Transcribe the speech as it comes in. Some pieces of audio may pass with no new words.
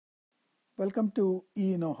Welcome to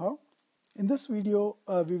Know-How. In this video,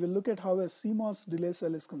 we will look at how a CMOS delay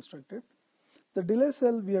cell is constructed. The delay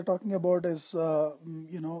cell we are talking about is,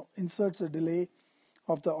 inserts a delay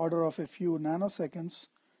of the order of a few nanoseconds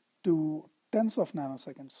to tens of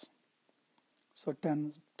nanoseconds. So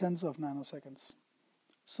tens of nanoseconds.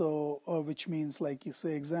 So, which means, like you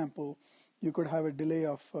say, example, you could have a delay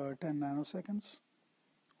of 10 nanoseconds,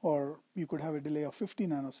 or you could have a delay of 50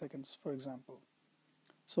 nanoseconds, for example.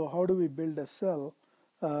 So how do we build a cell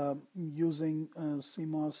using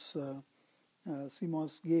CMOS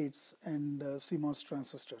gates and CMOS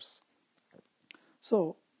transistors?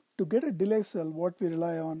 So to get a delay cell, what we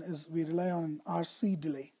rely on is an RC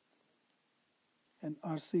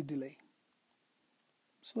delay.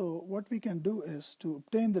 So what we can do is, to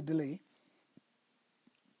obtain the delay,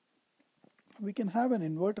 we can have an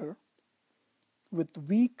inverter with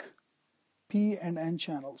weak P and N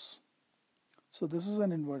channels. So this is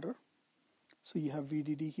an inverter. So you have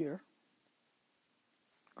VDD here,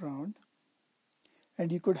 ground, and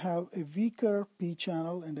you could have a weaker P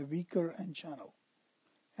channel and a weaker N channel.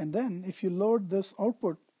 And then if you load this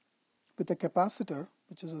output with a capacitor,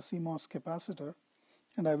 which is a CMOS capacitor,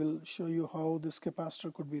 and I will show you how this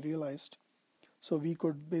capacitor could be realized. So we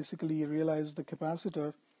could basically realize the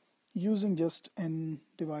capacitor using just N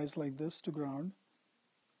device like this to ground,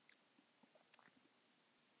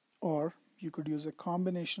 or you could use a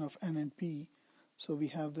combination of N and P. So we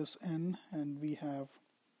have this N and we have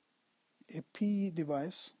a P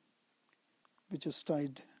device which is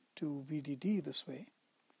tied to VDD this way.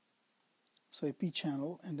 So a P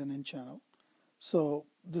channel and an N channel. So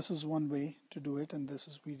this is one way to do it, and this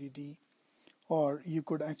is VDD. Or you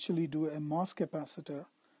could actually do a MOS capacitor,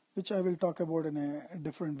 which I will talk about in a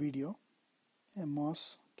different video. A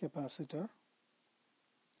MOS capacitor,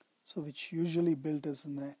 so which usually built as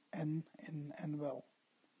in the N in N well.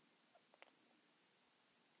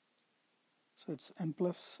 So it's N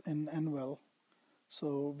plus in N well.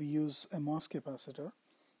 So we use a MOS capacitor.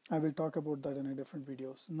 I will talk about that in a different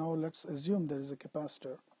videos. Now let's assume there is a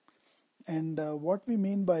capacitor. And what we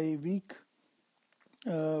mean by weak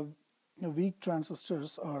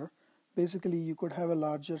transistors are basically you could have a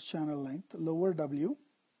larger channel length, lower W,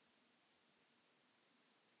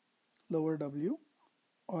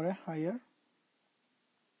 or a higher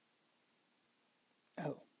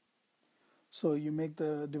L. So you make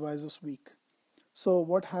the devices weak. So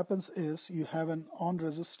what happens is you have an on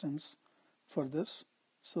resistance for this.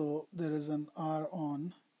 So there is an R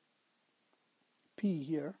on P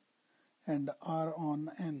here and R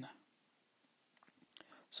on N.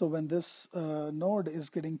 So when this node is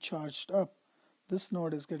getting charged up,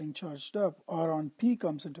 R on P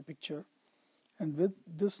comes into picture, and with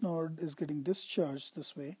this node is getting discharged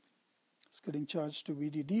this way, it's getting charged to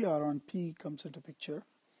VDD, R on P comes into picture,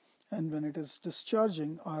 and when it is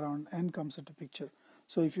discharging, R on N comes into picture.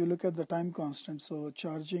 So if you look at the time constant, so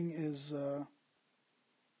charging is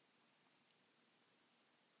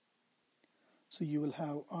so you will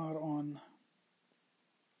have R on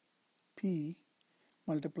P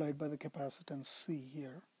multiplied by the capacitance C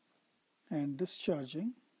here, and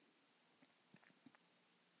discharging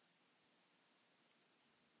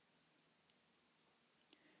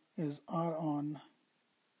is R on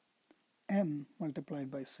N multiplied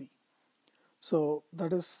by C. So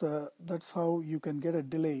that's how you can get a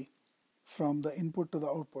delay from the input to the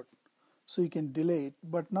output. So you can delay it,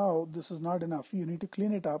 but now this is not enough. You need to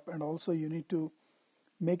clean it up, and also you need to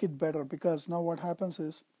make it better, because now what happens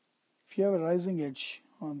is, if you have a rising edge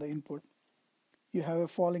on the input, you have a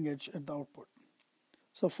falling edge at the output.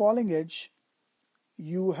 So falling edge,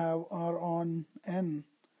 you have R on N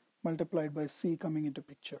multiplied by C coming into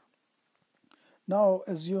picture. Now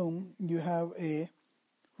assume you have a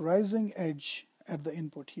rising edge at the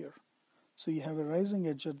input here. So you have a rising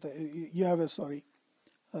edge at the,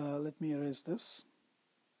 let me erase this.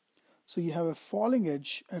 So you have a falling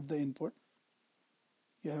edge at the input.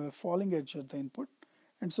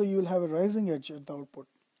 And so you will have a rising edge at the output.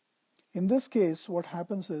 In this case, what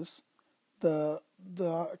happens is the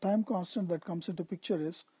time constant that comes into picture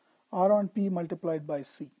is R on P multiplied by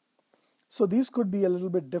C. So these could be a little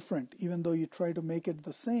bit different. Even though you try to make it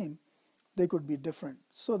the same, they could be different.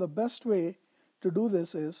 So the best way to do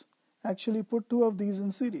this is actually put two of these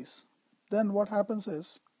in series. Then what happens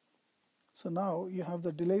is, so now you have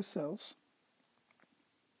the delay cells.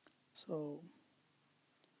 So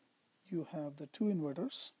you have the two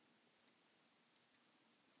inverters.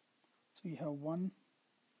 So you have one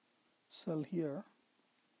cell here,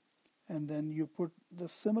 and then you put the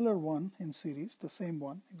similar one in series, the same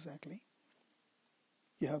one exactly.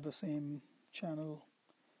 You have the same channel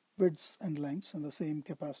widths and lengths and the same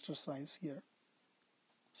capacitor size here.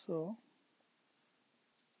 So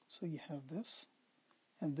you have this,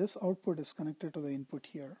 and this output is connected to the input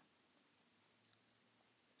here.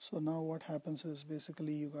 So now what happens is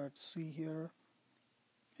basically you got C here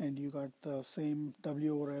and you got the same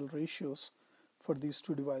W over L ratios for these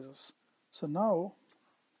two devices. So now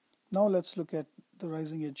let's look at the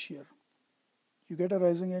rising edge here. You get a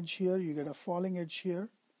rising edge here, you get a falling edge here,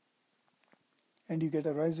 and you get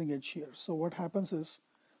a rising edge here. So what happens is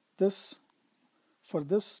this, for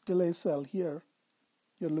this delay cell here,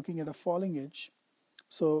 you're looking at a falling edge.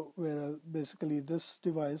 So where basically this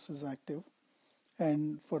device is active,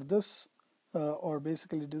 and for this or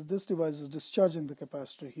basically this device is discharging the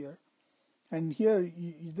capacitor here, and here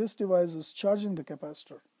this device is charging the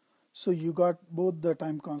capacitor. So you got both the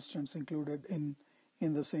time constants included in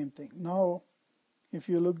the same thing. Now if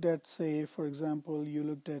you looked at, say for example, you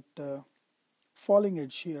looked at falling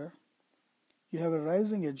edge here, you have a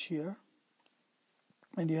rising edge here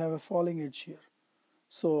and you have a falling edge here.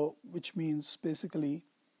 So which means basically,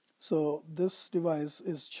 so this device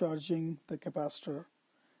is charging the capacitor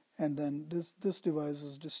and then this device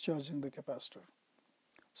is discharging the capacitor.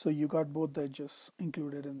 So you got both the edges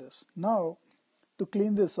included in this. Now to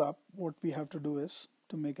clean this up, what we have to do is,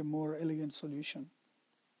 to make a more elegant solution,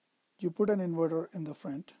 you put an inverter in the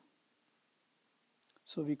front.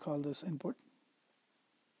 So we call this input,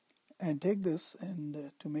 and take this,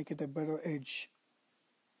 and to make it a better edge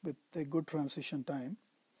with a good transition time,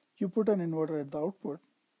 you put an inverter at the output,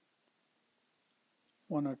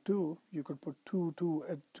 1 or 2. You could put two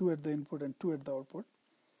at the input and 2 at the output.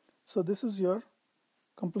 So this is your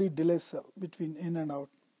complete delay cell between in and out.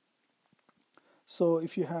 So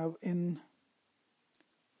if you have in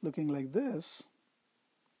looking like this,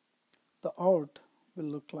 the out will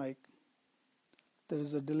look like there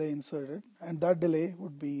is a delay inserted, and that delay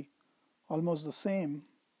would be almost the same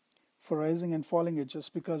for rising and falling edges,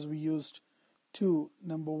 because we used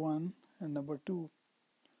number 1 and number 2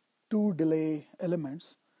 delay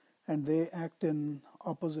elements, and they act in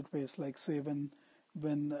opposite ways. Like say when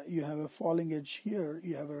you have a falling edge here,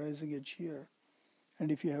 you have a rising edge here,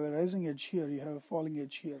 and if you have a rising edge here, you have a falling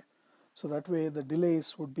edge here. So that way the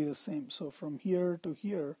delays would be the same. So from here to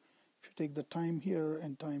here, if you take the time here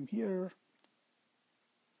and time here,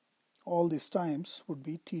 all these times would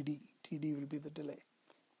be TD. TD will be the delay,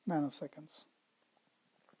 nanoseconds.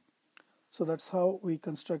 So that's how we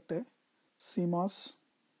construct a CMOS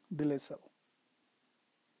delay cell.